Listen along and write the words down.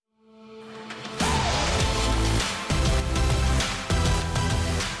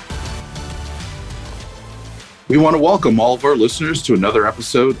We want to welcome all of our listeners to another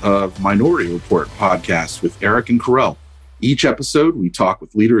episode of Minority Report podcast with Eric and Karel. Each episode, we talk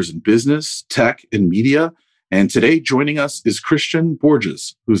with leaders in business, tech, and media. And today, joining us is Christian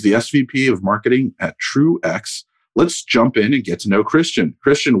Borges, who's the SVP of Marketing at TrueX. Let's jump in and get to know Christian.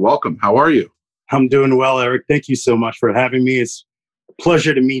 Christian, welcome. How are you? I'm doing well, Eric. Thank you so much for having me. It's a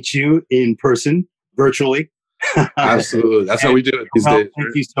pleasure to meet you in person, virtually. Absolutely. That's how we do it these days.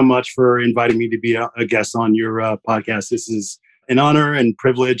 Thank you so much for inviting me to be a guest on your podcast. This is an honor and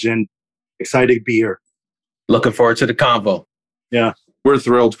privilege, and excited to be here. Looking forward to the convo. Yeah. We're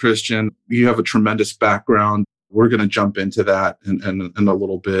thrilled, Christian. You have a tremendous background. We're going to jump into that in a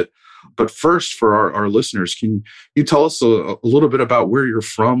little bit. But first, for our listeners, can you tell us a little bit about where you're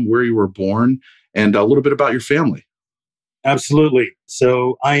from, where you were born, and a little bit about your family? Absolutely.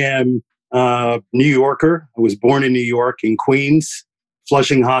 So I am a New Yorker. I was born in New York, in Queens,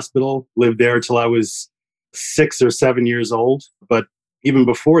 Flushing Hospital, lived there till I was 6 or 7 years old. But even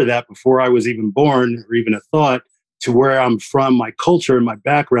before that, before I was even born or even a thought, to where I'm from, my culture and my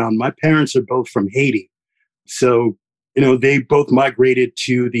background, my parents are both from Haiti. So, they both migrated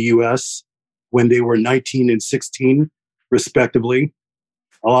to the U.S. when they were 19 and 16, respectively.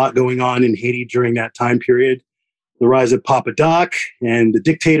 A lot going on in Haiti during that time period. The rise of Papa Doc and the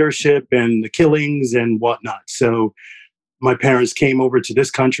dictatorship and the killings and whatnot. So my parents came over to this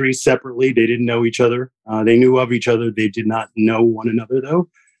country separately. They didn't know each other. They knew of each other. They did not know one another, though.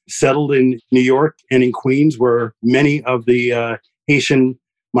 Settled in New York and in Queens, where many of the Haitian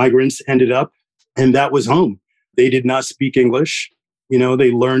migrants ended up. And that was home. They did not speak English.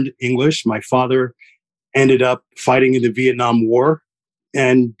 They learned English. My father ended up fighting in the Vietnam War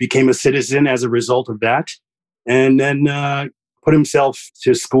and became a citizen as a result of that. And then put himself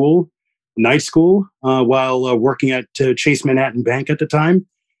to school, night school, while working at Chase Manhattan Bank at the time,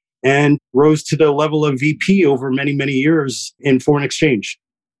 and rose to the level of VP over many, many years in foreign exchange.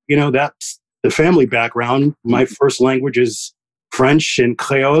 That's the family background. My first language is French and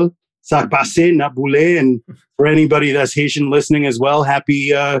Creole. Ça passe, naboule. And for anybody that's Haitian listening as well,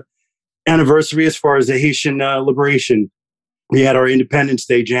 happy anniversary as far as the Haitian liberation. We had our Independence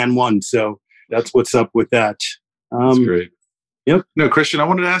Day, Jan 1. So that's what's up with that. That's great. Yep. No, Christian, I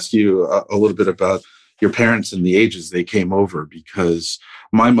wanted to ask you a little bit about your parents and the ages they came over, because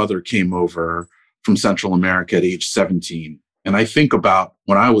my mother came over from Central America at age 17. And I think about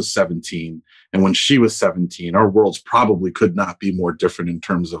when I was 17 and when she was 17, our worlds probably could not be more different in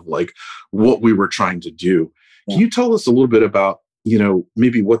terms of like what we were trying to do. Yeah. Can you tell us a little bit about,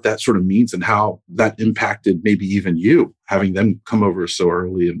 maybe what that sort of means and how that impacted maybe even you, having them come over so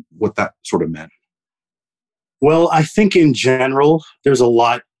early, and what that sort of meant? Well, I think in general, there's a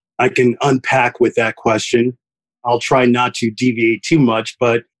lot I can unpack with that question. I'll try not to deviate too much,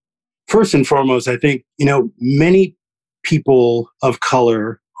 but first and foremost, I think, many people of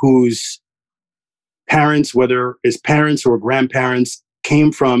color whose parents, whether it's parents or grandparents,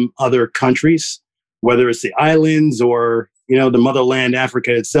 came from other countries, whether it's the islands or, the motherland,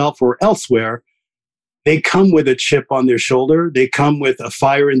 Africa itself, or elsewhere, they come with a chip on their shoulder. They come with a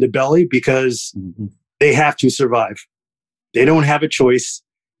fire in the belly because they have to survive. They don't have a choice.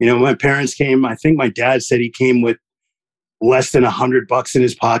 My parents came, I think my dad said he came with less than $100 in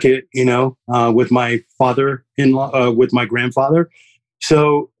his pocket, with my father-in-law, with my grandfather.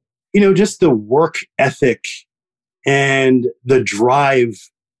 So, just the work ethic and the drive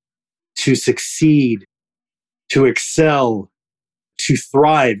to succeed, to excel, to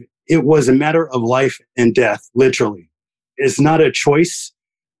thrive, it was a matter of life and death, literally. It's not a choice.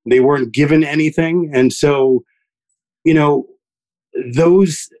 They weren't given anything. And so,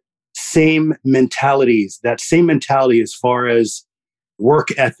 those same mentalities, that same mentality as far as work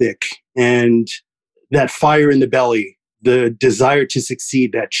ethic and that fire in the belly, the desire to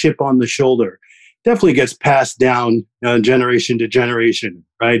succeed, that chip on the shoulder, definitely gets passed down generation to generation,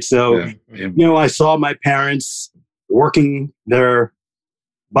 right? So, I saw my parents working their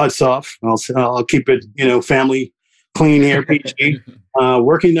butts off. I'll keep it, family clean here, PG,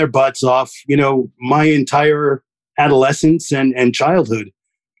 working their butts off, my entire adolescence and childhood.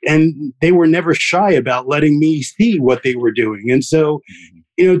 And they were never shy about letting me see what they were doing. And so,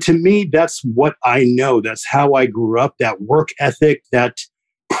 to me, that's what I know. That's how I grew up, that work ethic, that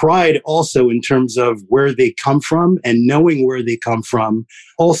pride also in terms of where they come from, and knowing where they come from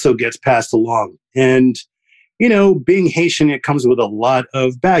also gets passed along. And, being Haitian, it comes with a lot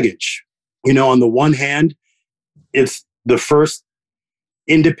of baggage. On the one hand, it's the first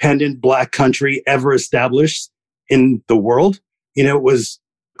independent Black country ever established in the world. It was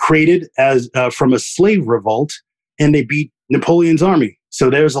created as from a slave revolt, and they beat Napoleon's army. So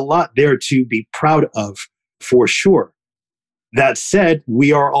there's a lot there to be proud of for sure. That said,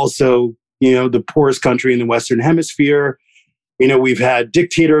 we are also, the poorest country in the Western Hemisphere. We've had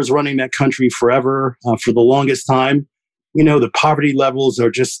dictators running that country forever, for the longest time. The poverty levels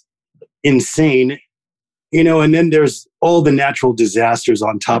are just insane. And then there's all the natural disasters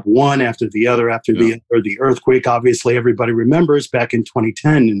on top, one after the other, the earthquake, obviously, everybody remembers back in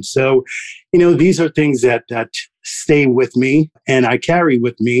 2010. And so, these are things that stay with me and I carry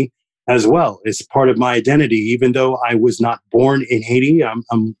with me as well. It's part of my identity, even though I was not born in Haiti.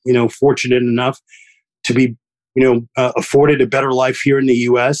 I'm fortunate enough to be, afforded a better life here in the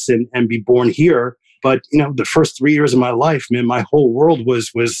US and be born here. But, the first 3 years of my life, man, my whole world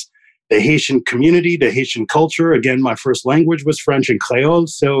was the Haitian community, the Haitian culture. Again, my first language was French and Creole.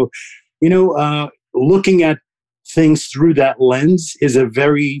 So, looking at things through that lens is a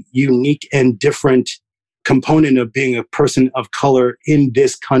very unique and different component of being a person of color in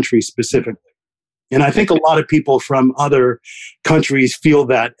this country specifically. And I think a lot of people from other countries feel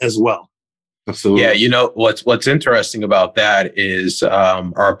that as well. Absolutely. Yeah, what's interesting about that is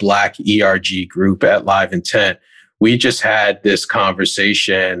our Black ERG group at Live Intent. We just had this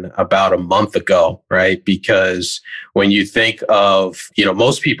conversation about a month ago, right? Because when you think of,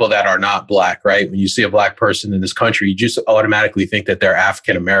 most people that are not Black, right? When you see a Black person in this country, you just automatically think that they're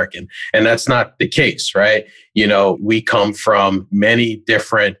African American. And that's not the case, right? We come from many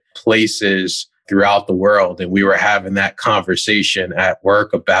different places throughout the world. And we were having that conversation at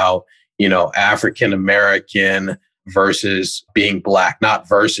work about, African American versus being Black, not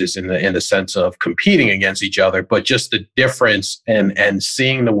versus in the sense of competing against each other, but just the difference and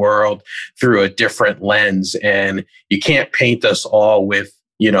seeing the world through a different lens. And you can't paint us all with,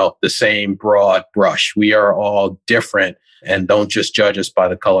 the same broad brush. We are all different, and don't just judge us by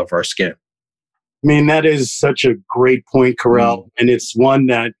the color of our skin. I mean, that is such a great point, Karel. And it's one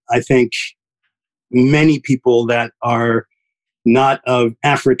that I think many people that are not of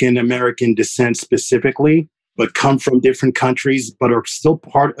African American descent specifically, but come from different countries, but are still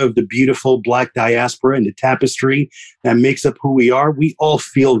part of the beautiful Black diaspora and the tapestry that makes up who we are. We all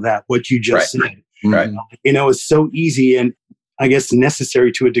feel that, what you just said. Right. It's so easy and I guess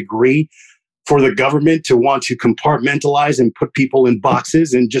necessary to a degree for the government to want to compartmentalize and put people in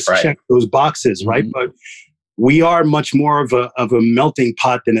boxes and just check those boxes, right? But we are much more of a melting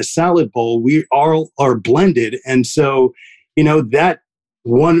pot than a salad bowl. We all are blended. And so, that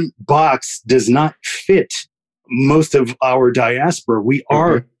one box does not fit most of our diaspora. We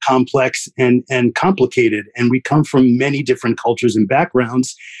are complex and complicated, and we come from many different cultures and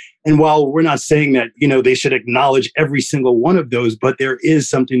backgrounds. And while we're not saying that, they should acknowledge every single one of those, but there is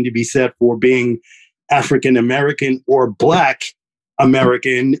something to be said for being African American or Black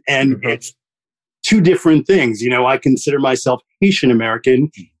American. And it's two different things. I consider myself Haitian American,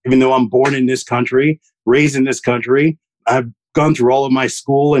 even though I'm born in this country, raised in this country. I've gone through all of my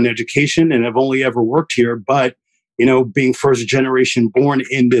school and education, and I've only ever worked here. But, being first generation born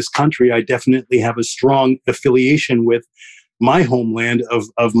in this country, I definitely have a strong affiliation with my homeland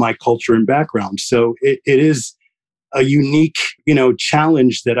of my culture and background. So it is a unique,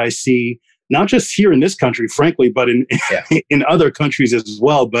 challenge that I see, not just here in this country, frankly, but in other countries as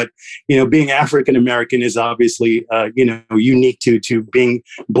well. But, being African American is obviously, unique to being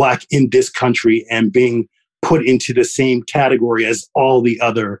Black in this country and being put into the same category as all the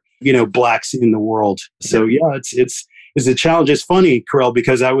other, Blacks in the world. So yeah, it's a challenge. It's funny, Karel,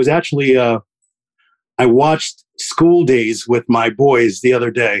 because I was actually, I watched School Days with my boys the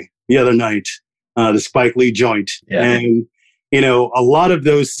other night, the Spike Lee joint. Yeah. And, a lot of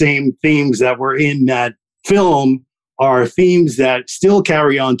those same themes that were in that film are themes that still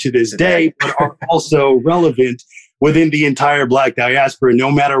carry on to this day, but are also relevant within the entire Black diaspora,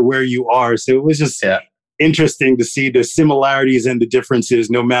 no matter where you are. So it was just interesting to see the similarities and the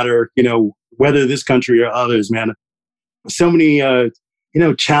differences, no matter, whether this country or others, man. So many,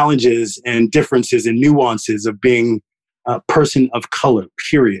 challenges and differences and nuances of being a person of color,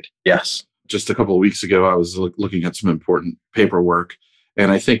 period. Yes. Just a couple of weeks ago, I was looking at some important paperwork.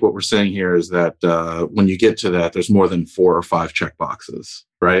 And I think what we're saying here is that when you get to that, there's more than 4 or 5 check boxes,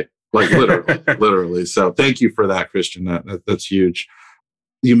 right? Like literally. So thank you for that, Christian. That's huge.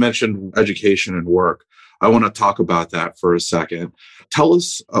 You mentioned education and work. I want to talk about that for a second. Tell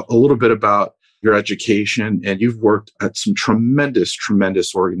us a little bit about your education. And you've worked at some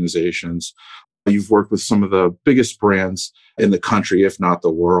tremendous organizations. You've worked with some of the biggest brands in the country, if not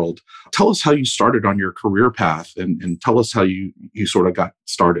the world. Tell us how you started on your career path and tell us how you sort of got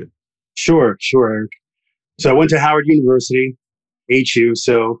started. Sure, Eric. So I went to Howard University, HU.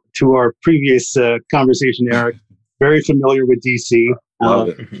 So to our previous conversation, Eric, very familiar with DC. Love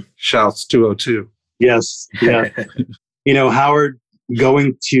it. Shouts 202. Yes. Yeah. Howard,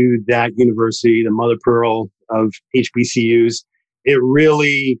 going to that university, the mother pearl of HBCUs, it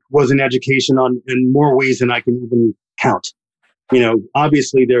really was an education in more ways than I can even count.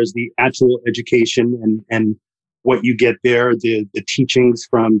 Obviously there's the actual education and what you get there, the teachings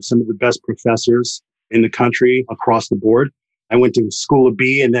from some of the best professors in the country across the board. I went to School of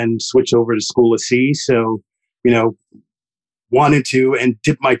B and then switched over to School of C. So, wanted to and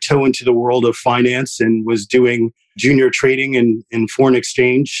dipped my toe into the world of finance and was doing junior trading in foreign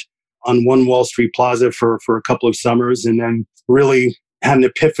exchange on One Wall Street Plaza for a couple of summers, and then really had an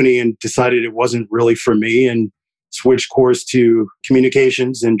epiphany and decided it wasn't really for me and switched course to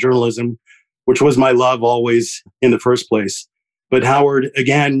communications and journalism, which was my love always in the first place. But Howard,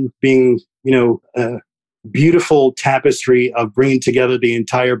 again, being, a beautiful tapestry of bringing together the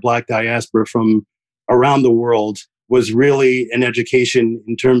entire Black diaspora from around the world, was really an education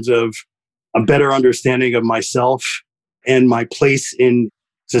in terms of a better understanding of myself and my place in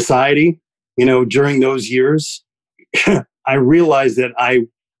society. During those years, I realized that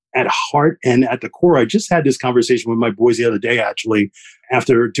at heart and at the core, I just had this conversation with my boys the other day, actually,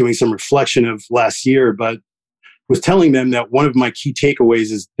 after doing some reflection of last year, but was telling them that one of my key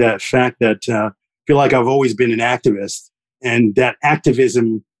takeaways is that fact that I feel like I've always been an activist, and that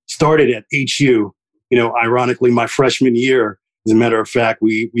activism started at HU. Ironically, my freshman year, as a matter of fact,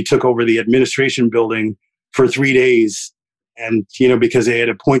 we took over the administration building for 3 days. And, because they had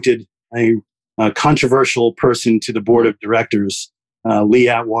appointed a controversial person to the board of directors, Lee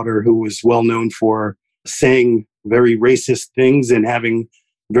Atwater, who was well known for saying very racist things and having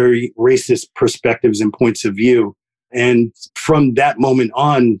very racist perspectives and points of view. And from that moment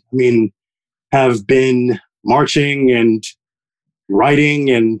on, have been marching and writing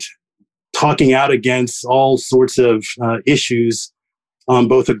and talking out against all sorts of issues on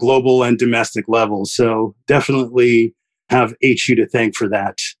both a global and domestic level. So definitely have HU to thank for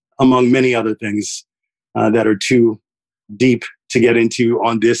that, among many other things that are too deep to get into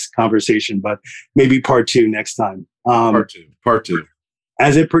on this conversation, but maybe part two next time. Part two.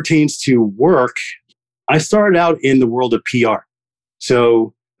 As it pertains to work, I started out in the world of PR.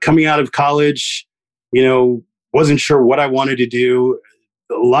 So coming out of college, wasn't sure what I wanted to do.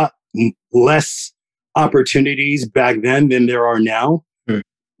 A lot less opportunities back then than there are now.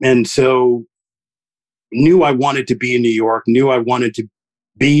 And so knew I wanted to be in New York, knew I wanted to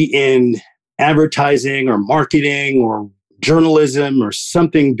be in advertising or marketing or journalism or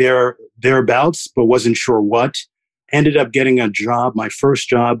something thereabouts, but wasn't sure what. Ended up getting a job, my first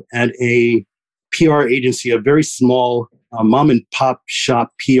job at a PR agency, a very small mom and pop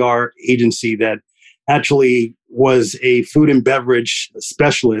shop PR agency that actually was a food and beverage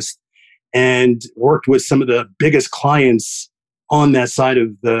specialist and worked with some of the biggest clients on that side of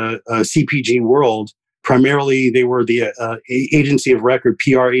the CPG world. Primarily, they were the agency of record,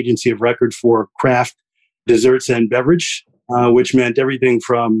 PR agency of record for craft desserts and beverage, which meant everything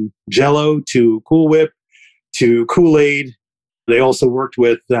from Jell-O to Cool Whip to Kool-Aid. They also worked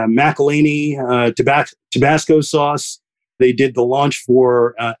with McElhaney Tabasco sauce. They did the launch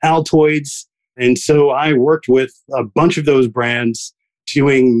for Altoids. And so I worked with a bunch of those brands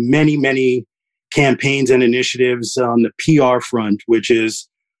doing many, many campaigns and initiatives on the PR front, which is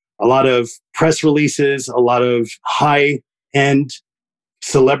a lot of press releases, a lot of high-end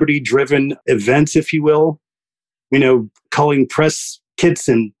celebrity-driven events, if you will, calling press kits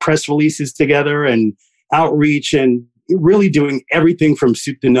and press releases together and outreach and really doing everything from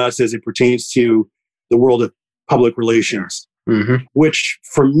soup to nuts as it pertains to the world of public relations, which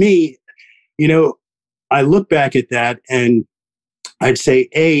for me, I look back at that and I'd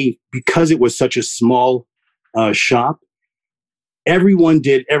say, because it was such a small shop, everyone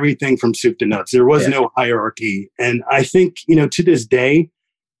did everything from soup to nuts. There was no hierarchy. And I think, to this day,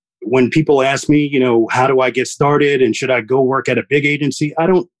 when people ask me, how do I get started and should I go work at a big agency? I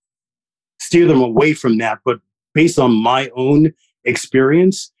don't steer them away from that. But based on my own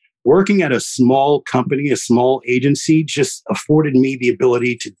experience, working at a small company, a small agency just afforded me the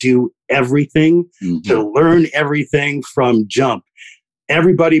ability to do everything, to learn everything from jump.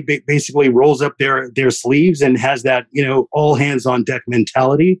 Everybody basically rolls up their sleeves and has that, all hands on deck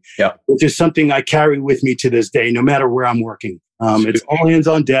mentality, which is something I carry with me to this day, no matter where I'm working. It's all hands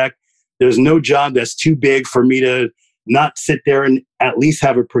on deck. There's no job that's too big for me to not sit there and at least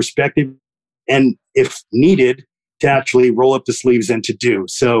have a perspective. And if needed, to actually roll up the sleeves and to do.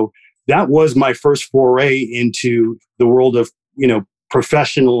 So that was my first foray into the world of,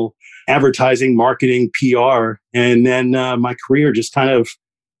 professional advertising, marketing, PR. And then my career just kind of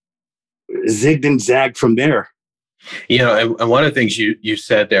zigged and zagged from there. And one of the things you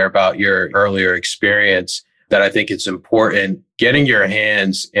said there about your earlier experience that I think it's important, getting your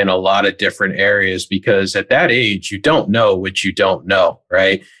hands in a lot of different areas, because at that age, you don't know what you don't know,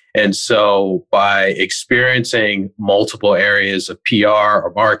 right? And so by experiencing multiple areas of PR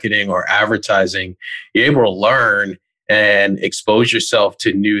or marketing or advertising, you're able to learn and expose yourself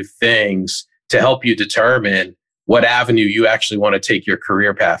to new things to help you determine what avenue you actually want to take your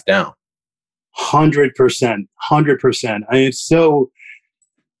career path down. 100%, 100%. I mean, it's so,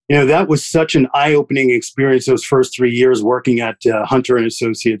 that was such an eye-opening experience those first 3 years working at Hunter and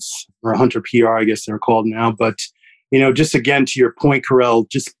Associates, or Hunter PR, I guess they're called now. But, just again, to your point, Karel,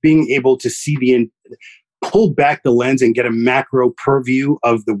 just being able to see pull back the lens and get a macro purview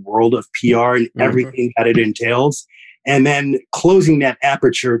of the world of PR and everything that it entails. And then closing that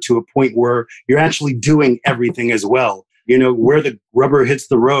aperture to a point where you're actually doing everything as well. Where the rubber hits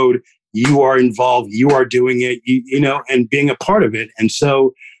the road, you are involved, you are doing it, and being a part of it. And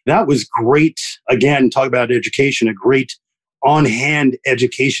so that was great. Again, talk about education, a great on-hand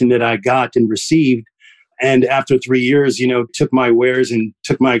education that I got and received. And after 3 years, took my wares and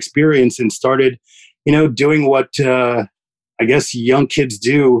took my experience and started, doing what I guess young kids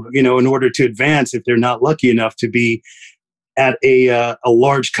do, in order to advance if they're not lucky enough to be at a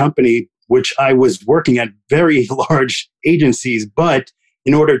large company, which I was working at very large agencies. But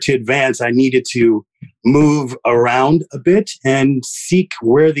in order to advance, I needed to move around a bit and seek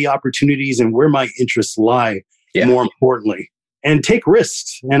where the opportunities and where my interests lie, more importantly, and take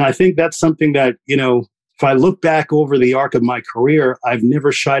risks. And I think that's something that, if I look back over the arc of my career, I've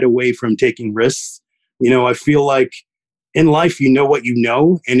never shied away from taking risks. I feel like in life, you know what you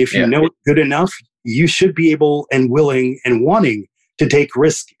know. And if you know it good enough, you should be able and willing and wanting to take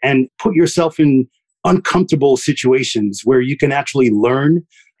risk and put yourself in uncomfortable situations where you can actually learn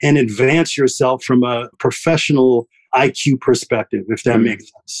and advance yourself from a professional IQ perspective, if that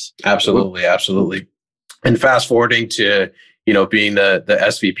makes sense. Absolutely. Absolutely. And fast forwarding to, being the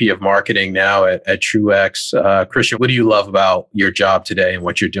SVP of marketing now at Truex, Christian, what do you love about your job today and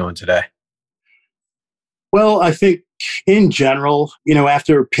what you're doing today? Well, I think in general,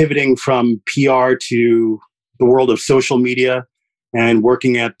 after pivoting from PR to the world of social media, and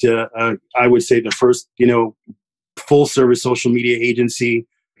working at, I would say, the first, full service social media agency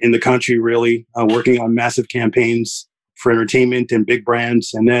in the country, really, working on massive campaigns for entertainment and big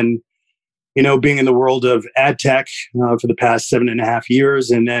brands. And then, being in the world of ad tech for the past 7.5 years.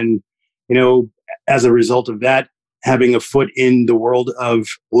 And then, as a result of that, having a foot in the world of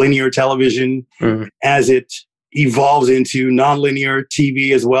linear television as it evolves into nonlinear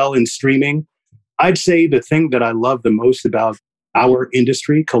TV as well and streaming. I'd say the thing that I love the most about our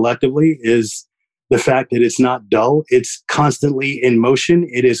industry collectively is the fact that it's not dull. It's constantly in motion.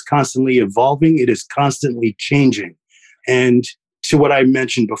 It is constantly evolving. It is constantly changing. And to what I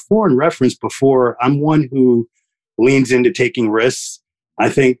mentioned before and referenced before, I'm one who leans into taking risks. I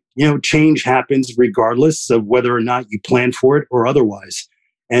think, change happens regardless of whether or not you plan for it or otherwise.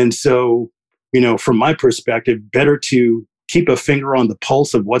 And so, from my perspective, better to keep a finger on the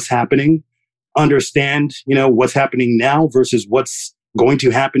pulse of what's happening, understand, what's happening now versus what's going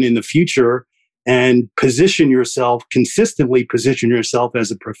to happen in the future, and consistently position yourself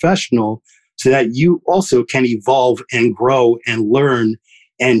as a professional so that you also can evolve and grow and learn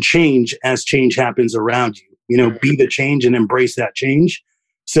and change as change happens around you. Be the change and embrace that change.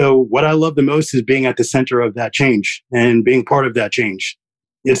 So what I love the most is being at the center of that change and being part of that change.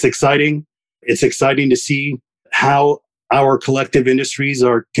 It's exciting. It's exciting to see how our collective industries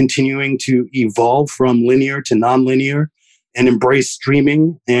are continuing to evolve from linear to nonlinear and embrace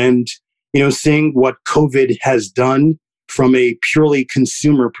streaming and, seeing what COVID has done from a purely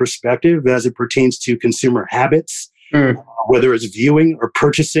consumer perspective as it pertains to consumer habits, whether it's viewing or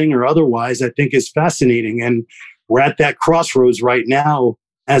purchasing or otherwise, I think is fascinating. And we're at that crossroads right now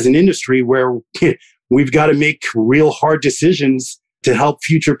as an industry where we've got to make real hard decisions to help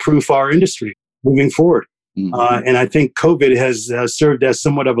future-proof our industry moving forward. And I think COVID has served as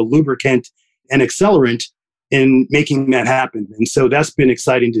somewhat of a lubricant and accelerant in making that happen. And so that's been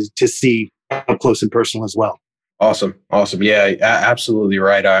exciting to see up close and personal as well. Awesome. Yeah, absolutely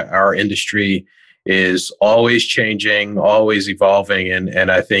right. Our industry is always changing, always evolving.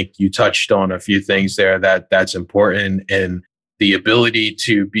 And I think you touched on a few things there that's important, and the ability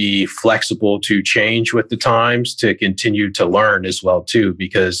to be flexible to change with the times, to continue to learn as well too,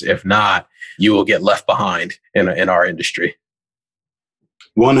 because if not, you will get left behind in our industry.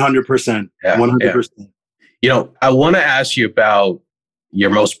 100%. 100%. I want to ask you about your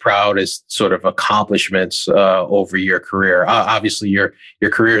most proudest sort of accomplishments over your career? Obviously, your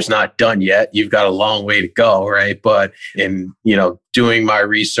career is not done yet. You've got a long way to go, right? But in doing my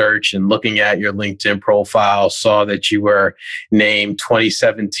research and looking at your LinkedIn profile, saw that you were named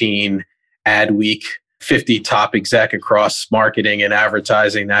 2017 Adweek 50 top exec across marketing and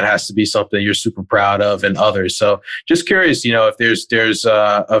advertising. That has to be something you're super proud of, and others. So just curious, if there's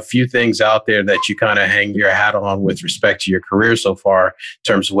a few things out there that you kind of hang your hat on with respect to your career so far in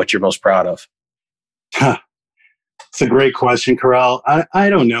terms of what you're most proud of. It's a great question, Corral.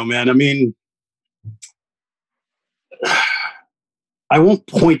 I don't know, man. I mean, I won't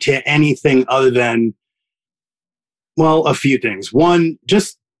point to anything other than, well, a few things. One,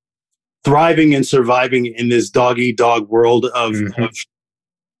 just thriving and surviving in this dog-eat-dog world of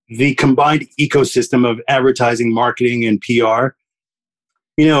the combined ecosystem of advertising, marketing, and PR.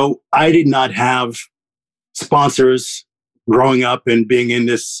 I did not have sponsors growing up and being in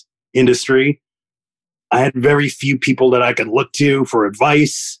this industry. I had very few people that I could look to for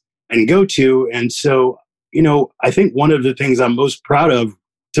advice and go to. And so, I think one of the things I'm most proud of,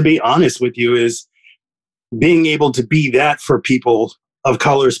 to be honest with you, is being able to be that for people of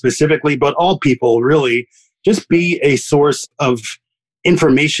color specifically, but all people really, just be a source of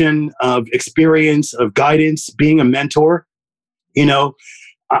information, of experience, of guidance, being a mentor.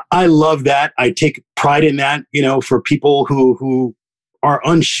 I love that. I take pride in that, for people who are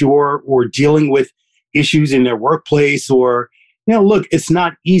unsure or dealing with issues in their workplace, or, look, it's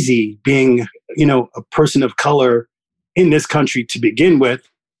not easy being, a person of color in this country to begin with,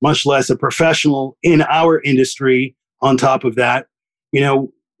 much less a professional in our industry on top of that.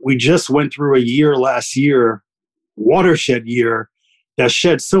 We just went through a year last year, watershed year, that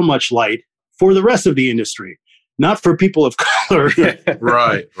shed so much light for the rest of the industry, not for people of color,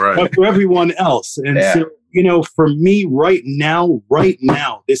 right, but for everyone else. And so, for me right now,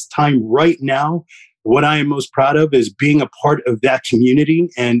 this time right now, what I am most proud of is being a part of that community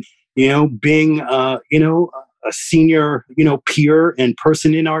and, being, a senior, peer and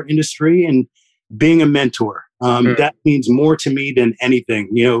person in our industry and being a mentor. That means more to me than anything.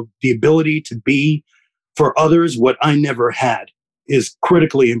 The ability to be for others what I never had is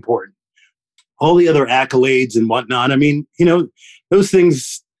critically important. All the other accolades and whatnot, I mean, those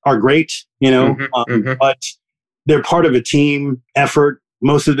things are great, but they're part of a team effort.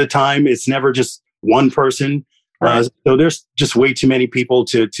 Most of the time, it's never just one person. Right. So there's just way too many people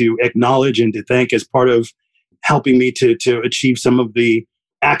to acknowledge and to thank as part of helping me to achieve some of the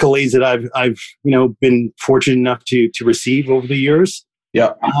accolades that I've been fortunate enough to receive over the years.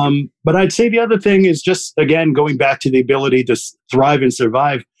 Yeah. But I'd say the other thing is just, again, going back to the ability to thrive and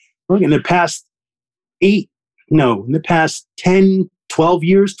survive. Look, in the past 10, 12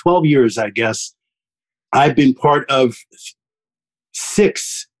 years, I guess, I've been part of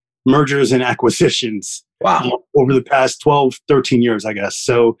 6 mergers and acquisitions. Wow. Over the past 12, 13 years, I guess.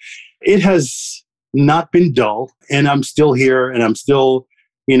 So it has not been dull, and I'm still here and I'm still,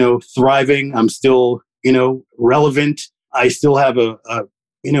 thriving. I'm still, relevant. I still have a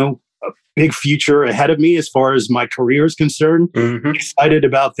big future ahead of me as far as my career is concerned. Excited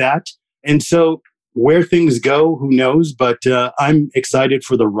about that. And so where things go, who knows? But I'm excited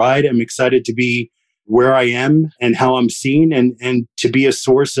for the ride. I'm excited to be where I am and how I'm seen, and to be a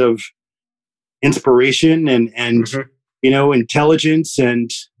source of inspiration and intelligence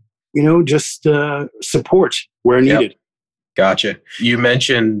and, just support where needed. Yep. Gotcha. You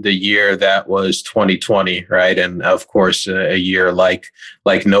mentioned the year that was 2020, right? And of course, a year like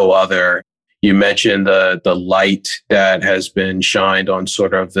no other. You mentioned the light that has been shined on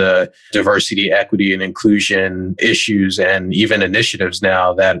sort of the diversity, equity, and inclusion issues and even initiatives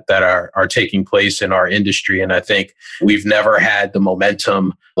now that are taking place in our industry. And I think we've never had the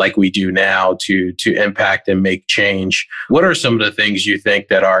momentum like we do now to impact and make change. What are some of the things you think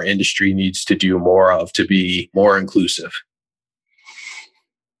that our industry needs to do more of to be more inclusive?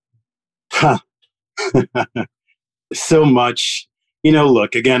 So much.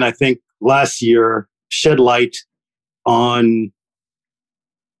 Look, again, I think last year shed light on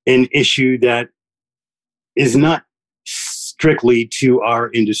an issue that is not strictly to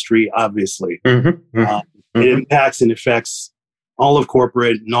our industry, obviously. It impacts and affects all of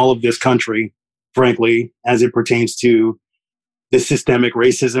corporate and all of this country, frankly, as it pertains to the systemic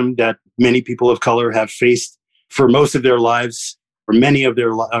racism that many people of color have faced for most of their lives, for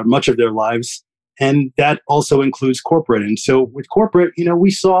much of their lives. And that also includes corporate. And so with corporate, we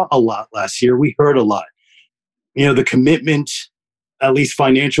saw a lot last year. We heard a lot. The commitment, at least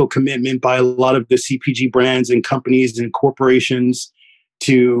financial commitment by a lot of the CPG brands and companies and corporations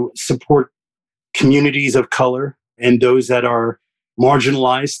to support communities of color and those that are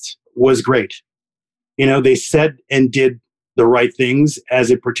marginalized was great. They said and did the right things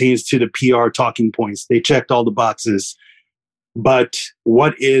as it pertains to the PR talking points. They checked all the boxes. But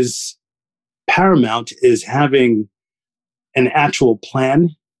what is paramount is having an actual plan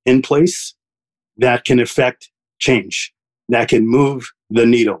in place that can affect change, that can move the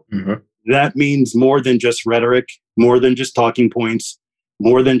needle. Mm-hmm. That means more than just rhetoric, more than just talking points,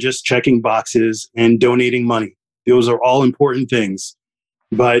 more than just checking boxes and donating money. Those are all important things.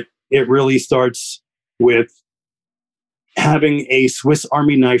 But it really starts with having a Swiss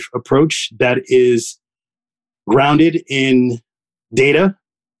Army knife approach that is grounded in data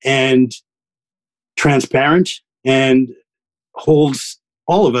and transparent and holds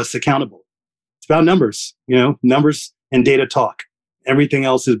all of us accountable. It's about numbers, numbers and data talk. Everything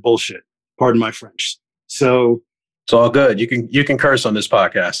else is bullshit. Pardon my French. So it's all good. You can curse on this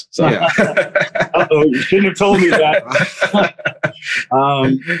podcast. So. Yeah. Uh-oh, you shouldn't have told me that.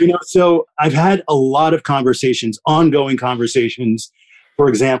 So I've had a lot of conversations, ongoing conversations, for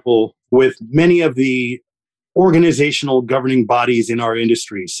example, with many of the organizational governing bodies in our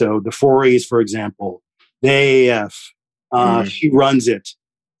industry. So the 4As, for example, the AAF, she runs it,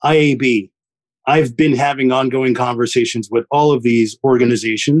 IAB. I've been having ongoing conversations with all of these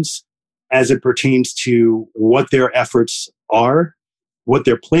organizations as it pertains to what their efforts are, what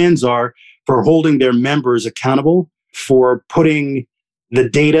their plans are for holding their members accountable, for putting the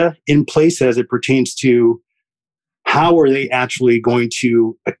data in place as it pertains to how are they actually going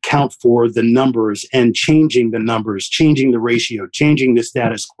to account for the numbers and changing the numbers, changing the ratio, changing the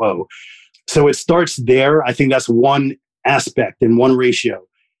status quo. So it starts there. I think that's one aspect and one ratio.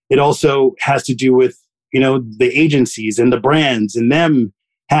 It also has to do with, the agencies and the brands and them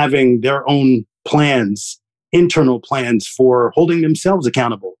having their own plans, internal plans for holding themselves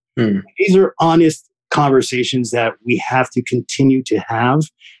accountable. These are honest conversations that we have to continue to have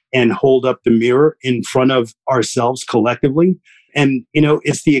and hold up the mirror in front of ourselves collectively. And,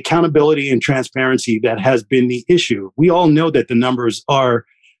 it's the accountability and transparency that has been the issue. We all know that the numbers are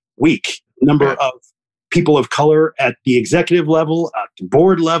weak. Number of people of color at the executive level, at the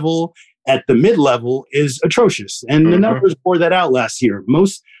board level, at the mid-level is atrocious. And the numbers bore that out last year.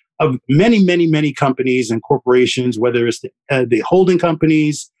 Most of many companies and corporations, whether it's the holding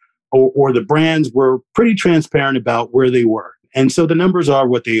companies or the brands, were pretty transparent about where they were. And so the numbers are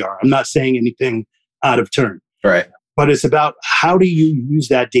what they are. I'm not saying anything out of turn. Right. But it's about how do you use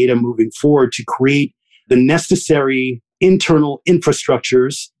that data moving forward to create the necessary internal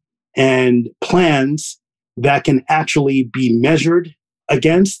infrastructures and plans that can actually be measured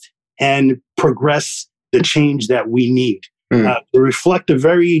against and progress the change that we need to reflect the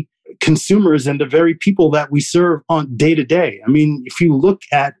very consumers and the very people that we serve on day to day. I mean, if you look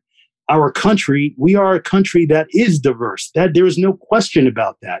at our country, we are a country that is diverse. That there is no question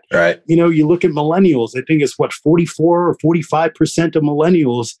about that. Right. You look at millennials, I think it's 44 or 45% of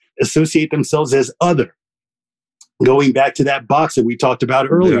millennials associate themselves as other. Going back to that box that we talked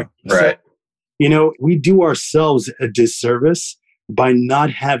about earlier. Yeah, right. So, we do ourselves a disservice by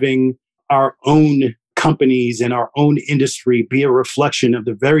not having our own companies and our own industry be a reflection of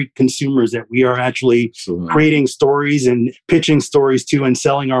the very consumers that we are actually creating stories and pitching stories to and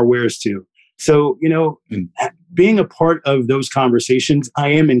selling our wares to. So, being a part of those conversations, I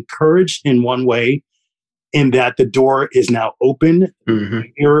am encouraged in one way in that the door is now open. The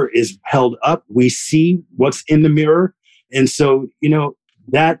mirror is held up. We see what's in the mirror. And so,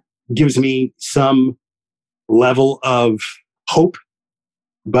 that gives me some level of hope,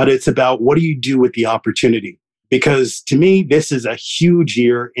 but it's about what do you do with the opportunity? Because to me, this is a huge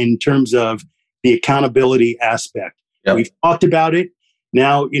year in terms of the accountability aspect. Yep. We've talked about it.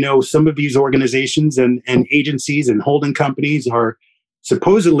 Now, some of these organizations and agencies and holding companies are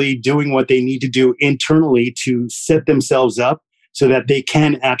supposedly doing what they need to do internally to set themselves up so that they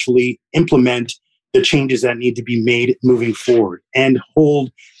can actually implement the changes that need to be made moving forward and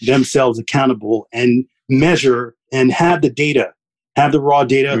hold themselves accountable and measure and have the data, have the raw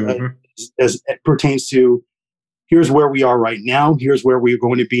data as it pertains to here's where we are right now, here's where we're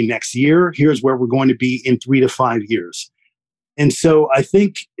going to be next year, here's where we're going to be in 3 to 5 years. And so I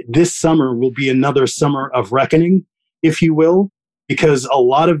think this summer will be another summer of reckoning, if you will, because a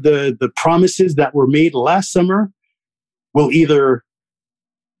lot of the promises that were made last summer will either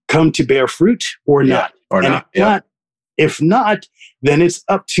come to bear fruit or not. Or and not. If not, then it's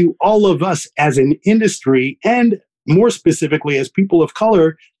up to all of us as an industry and more specifically as people of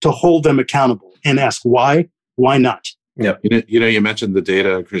color to hold them accountable and ask why not? Yeah. You mentioned the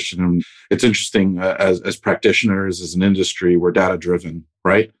data, Christian, and it's interesting as practitioners, as an industry, we're data driven,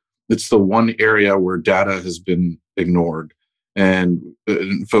 right? It's the one area where data has been ignored. and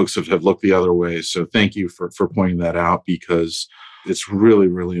folks have looked the other way. So thank you for pointing that out, because it's really,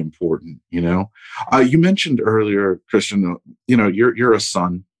 really important. You mentioned earlier, Christian, you're a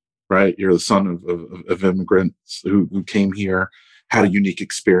son, right? You're the son of immigrants who came here, had a unique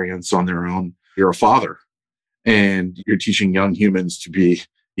experience on their own. You're a father, and you're teaching young humans to be,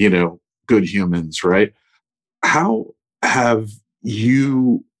 good humans, right? How have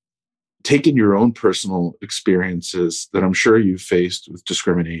you taken your own personal experiences that I'm sure you've faced with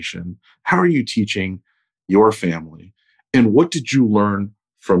discrimination? How are you teaching your family? And what did you learn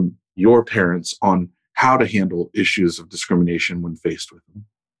from your parents on how to handle issues of discrimination when faced with them?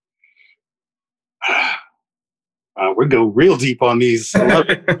 We go real deep on these.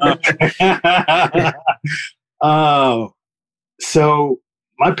 So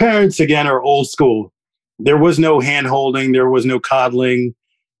my parents, again, are old school. There was no hand-holding. There was no coddling.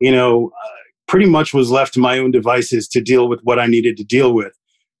 Pretty much was left to my own devices to deal with what I needed to deal with.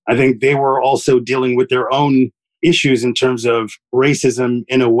 I think they were also dealing with their own issues in terms of racism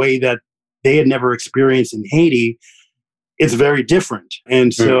in a way that they had never experienced in Haiti. It's very different.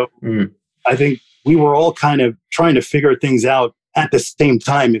 And so I think we were all kind of trying to figure things out at the same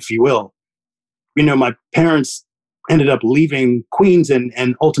time, if you will. My parents ended up leaving Queens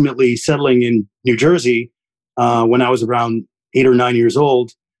and ultimately settling in New Jersey when I was around 8 or 9 years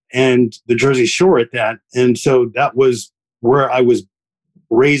old, and the Jersey Shore at that. And so that was where I was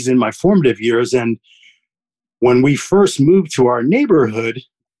raised in my formative years. And when we first moved to our neighborhood,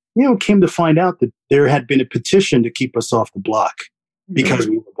 came to find out that there had been a petition to keep us off the block because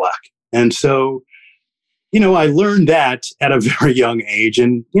we were Black. And so, I learned that at a very young age.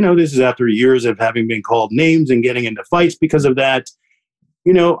 And, this is after years of having been called names and getting into fights because of that.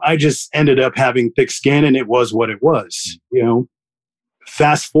 I just ended up having thick skin, and it was what it was.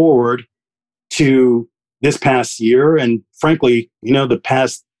 Fast forward to this past year, and frankly, the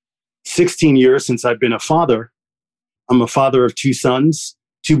past 16 years since I've been a father. I'm a father of 2 sons,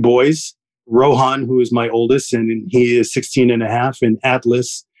 2 boys. Rohan, who is my oldest, and he is 16 and a half, and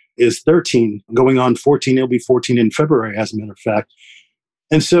Atlas is 13, going on 14. He'll be 14 in February, as a matter of fact.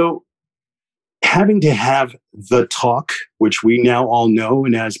 And so having to have the talk, which we now all know,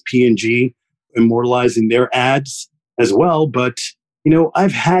 and as P&G immortalized in their ads as well. But,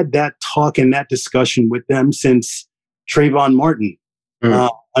 I've had that talk and that discussion with them since Trayvon Martin,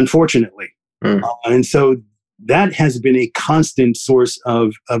 unfortunately. And so that has been a constant source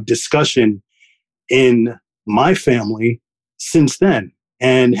of discussion in my family since then,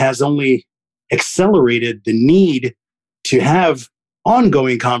 and has only accelerated the need to have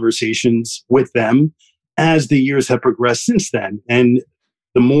ongoing conversations with them as the years have progressed since then. And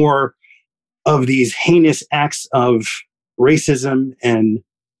the more of these heinous acts of racism and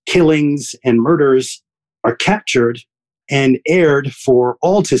killings and murders are captured and aired for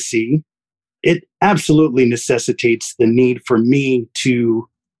all to see, it absolutely necessitates the need for me to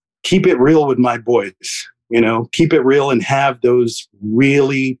keep it real with my boys, keep it real and have those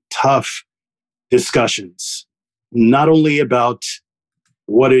really tough discussions, not only about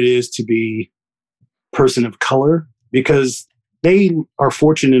what it is to be a person of color, because they are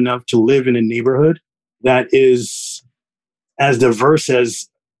fortunate enough to live in a neighborhood that is as diverse as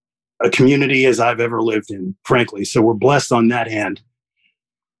a community as I've ever lived in, frankly. So we're blessed on that hand,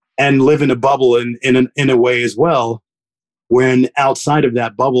 and live in a bubble in a way as well, when outside of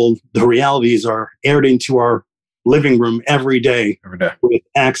that bubble, the realities are aired into our living room every day. With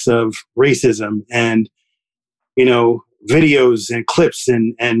acts of racism and, videos and clips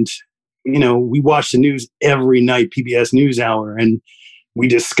and we watch the news every night, PBS NewsHour, and we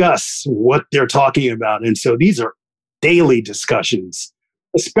discuss what they're talking about. And so these are daily discussions,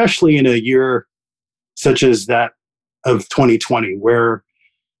 especially in a year such as that of 2020, where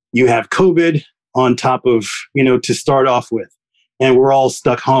you have COVID on top of, to start off with, and we're all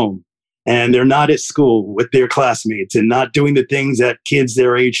stuck home, and they're not at school with their classmates and not doing the things that kids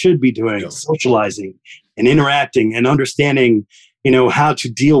their age should be doing, socializing and interacting and understanding, how to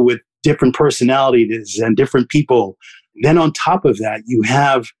deal with different personalities and different people. Then on top of that, you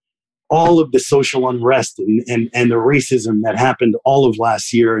have all of the social unrest and the racism that happened all of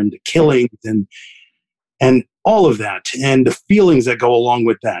last year, and the killings and all of that, and the feelings that go along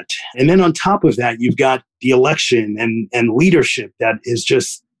with that. And then on top of that, you've got the election and leadership that is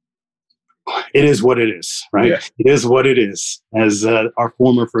just, it is what it is, right? Yeah. It is what it is, as our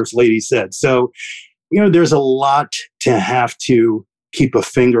former First Lady said. So, there's a lot to have to keep a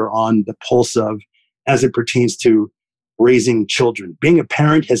finger on the pulse of as it pertains to raising children. Being a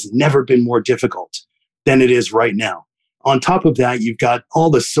parent has never been more difficult than it is right now. On top of that, you've got all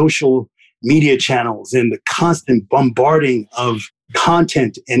the social media channels and the constant bombarding of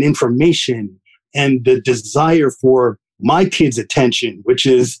content and information and the desire for my kids' attention, which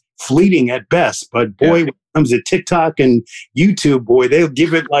is fleeting at best. But boy, when it comes to TikTok and YouTube, boy, they'll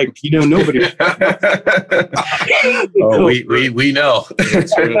give it like, nobody. We know.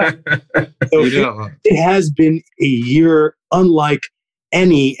 It has been a year unlike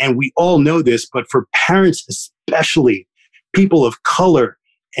any, and we all know this, but for parents, especially people of color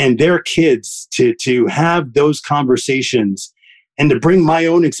and their kids to have those conversations and to bring my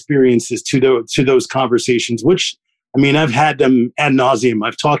own experiences to those conversations, which, I've had them ad nauseum.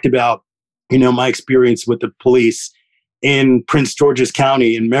 I've talked about, my experience with the police in Prince George's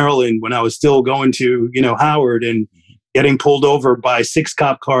County in Maryland when I was still going to, Howard, and getting pulled over by 6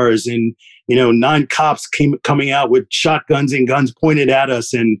 cop cars and, 9 cops coming out with shotguns and guns pointed at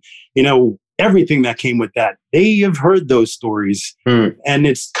us and, everything that came with that. They have heard those stories and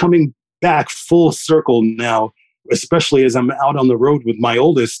it's coming back full circle now, especially as I'm out on the road with my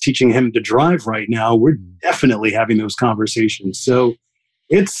oldest, teaching him to drive right now. We're definitely having those conversations. So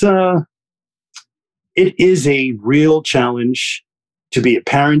it is a real challenge to be a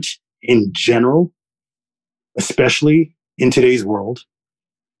parent in general, especially in today's world.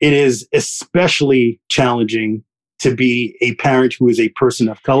 It is especially challenging to be a parent who is a person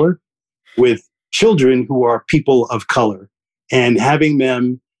of color with children who are people of color, and having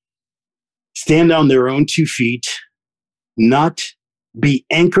them stand on their own 2 feet, not be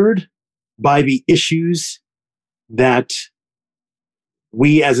anchored by the issues that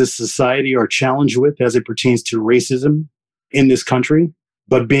we as a society are challenged with as it pertains to racism in this country,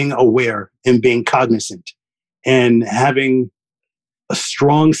 but being aware and being cognizant and having a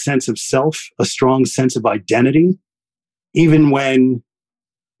strong sense of self, a strong sense of identity, even when,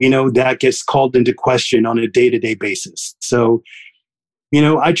 that gets called into question on a day-to-day basis. So,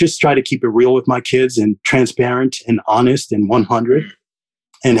 I just try to keep it real with my kids and transparent and honest and 100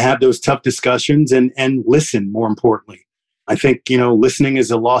 and have those tough discussions and listen, more importantly. I think, listening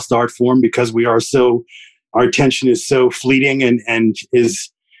is a lost art form because our attention is so fleeting and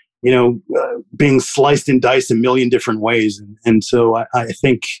is, being sliced and diced a million different ways. And so I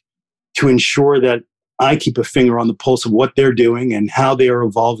think to ensure that I keep a finger on the pulse of what they're doing and how they are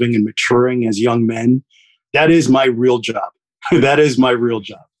evolving and maturing as young men, that is my real job. That is my real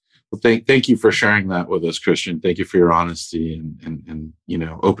job. Well, thank you for sharing that with us, Christian. Thank you for your honesty and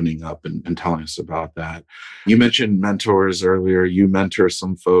opening up and telling us about that. You mentioned mentors earlier. You mentor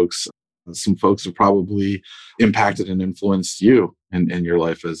some folks. Some folks have probably impacted and influenced you in your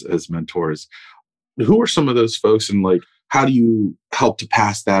life as mentors. Who are some of those folks, and how do you help to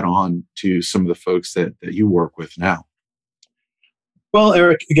pass that on to some of the folks that you work with now? Well,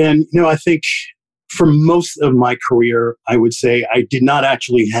 Eric, again, I think for most of my career, I would say I did not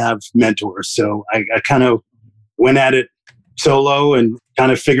actually have mentors. So I kind of went at it solo and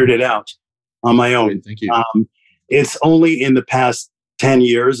kind of figured it out on my own. Great, thank you. It's only in the past 10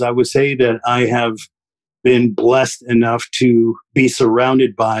 years, I would say, that I have been blessed enough to be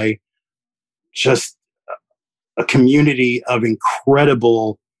surrounded by just a community of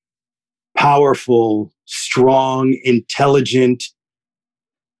incredible, powerful, strong, intelligent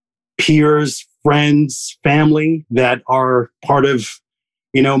peers, friends, family that are part of,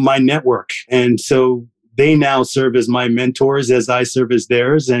 my network. And so they now serve as my mentors as I serve as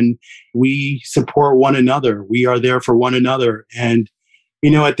theirs. And we support one another. We are there for one another. And,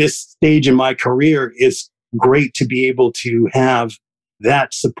 at this stage in my career, it's great to be able to have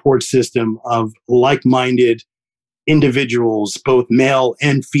that support system of like-minded individuals, both male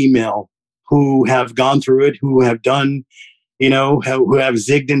and female, who have gone through it, who have done, who have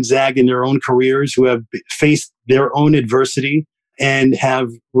zigged and zagged in their own careers, who have faced their own adversity and have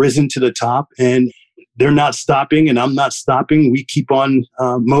risen to the top. And they're not stopping, and I'm not stopping. We keep on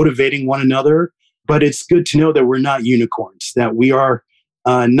motivating one another. But it's good to know that we're not unicorns, that we are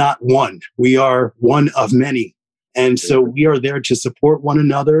not one. We are one of many. And so we are there to support one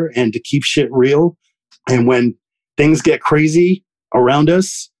another and to keep shit real. And when things get crazy around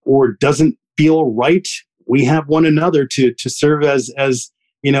us or doesn't feel right, we have one another to serve as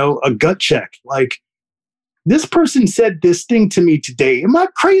a gut check. Like, this person said this thing to me today. Am I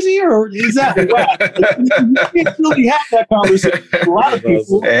crazy, or is that we can't really have that conversation with a lot of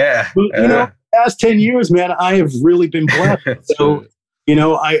people. Yeah. But, past 10 years, man, I have really been blessed. So,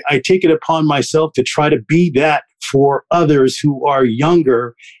 I take it upon myself to try to be that for others who are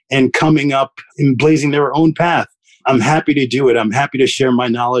younger and coming up and blazing their own path. I'm happy to do it. I'm happy to share my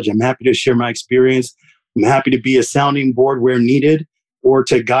knowledge. I'm happy to share my experience. I'm happy to be a sounding board where needed or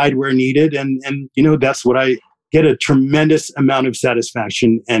to guide where needed. And that's what I get a tremendous amount of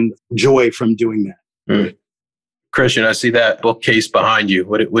satisfaction and joy from doing that. Mm. Christian, I see that bookcase behind you.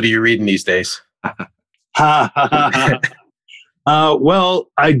 What are you reading these days? Well,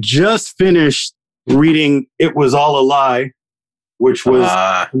 I just finished reading It Was All a Lie, which was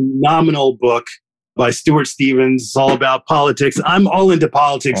a phenomenal book by Stuart Stevens. It's all about politics. I'm all into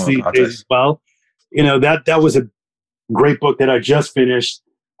politics these days as well. That was a great book that I just finished.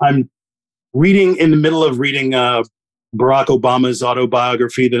 I'm in the middle of reading Barack Obama's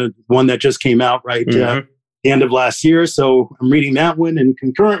autobiography, the one that just came out at the end of last year. So I'm reading that one and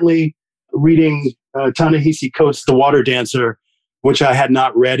concurrently reading Ta-Nehisi Coates' The Water Dancer, which I had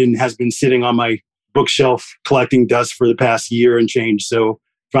not read and has been sitting on my bookshelf collecting dust for the past year and change. So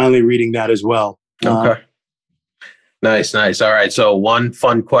finally reading that as well. Okay. Nice. All right. So one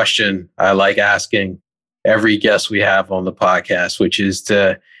fun question I like asking every guest we have on the podcast, which is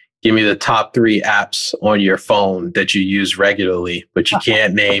to give me the top 3 apps on your phone that you use regularly, but you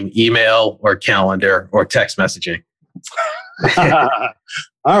can't name email or calendar or text messaging.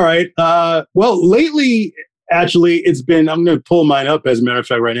 All right. Well, lately, actually, I'm going to pull mine up as a matter of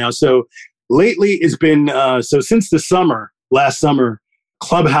fact right now. So lately it's been, since the last summer,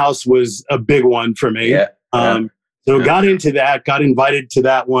 Clubhouse was a big one for me. Got into that, got invited to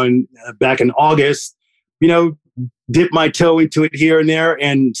that one back in August, dipped my toe into it here and there.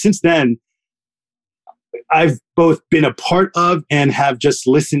 And since then, I've both been a part of and have just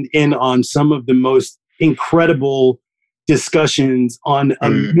listened in on some of the most incredible discussions on a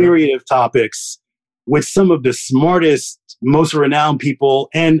myriad of topics with some of the smartest, most renowned people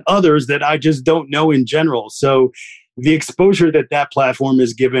and others that I just don't know in general. So the exposure that platform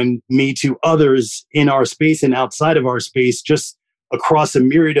has given me to others in our space and outside of our space, just across a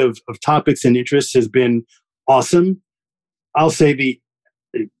myriad of topics and interests, has been awesome. I'll say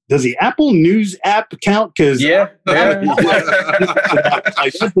does the Apple News app count? Because that's the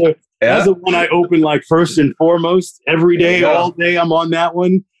one I open first and foremost every day, all day. I'm on that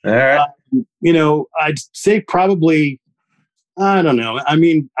one. All right. I'd say probably, I don't know. I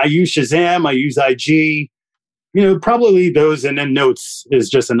mean, I use Shazam, I use IG, probably those, and then Notes is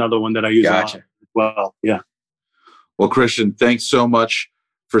just another one that I use a lot as well. Yeah. Well, Christian, thanks so much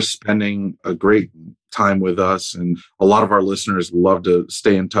for spending a great time with us. And a lot of our listeners love to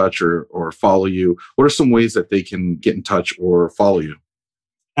stay in touch or follow you. What are some ways that they can get in touch or follow you?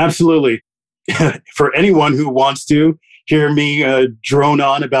 Absolutely. For anyone who wants to hear me drone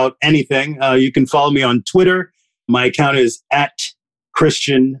on about anything, you can follow me on Twitter. My account is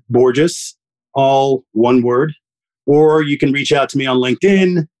 @Christian Borges, all one word. Or you can reach out to me on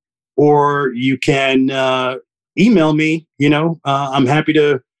LinkedIn, or you can email me. I'm happy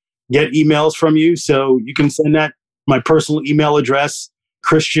to get emails from you. So you can send that, my personal email address,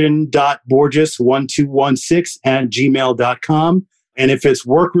 christian.borges1216@gmail.com. And if it's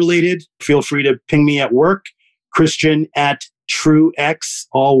work related, feel free to ping me at work, christian@truex,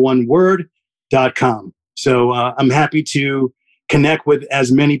 all one word, .com. So I'm happy to connect with as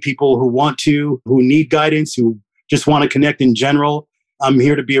many people who who need guidance, who just want to connect in general. I'm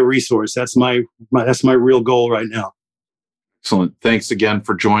here to be a resource. That's my real goal right now. Excellent. Thanks again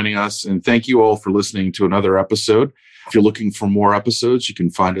for joining us. And thank you all for listening to another episode. If you're looking for more episodes, you can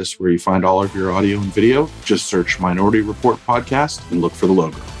find us where you find all of your audio and video. Just search Minority Report Podcast and look for the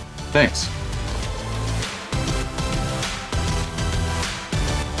logo. Thanks.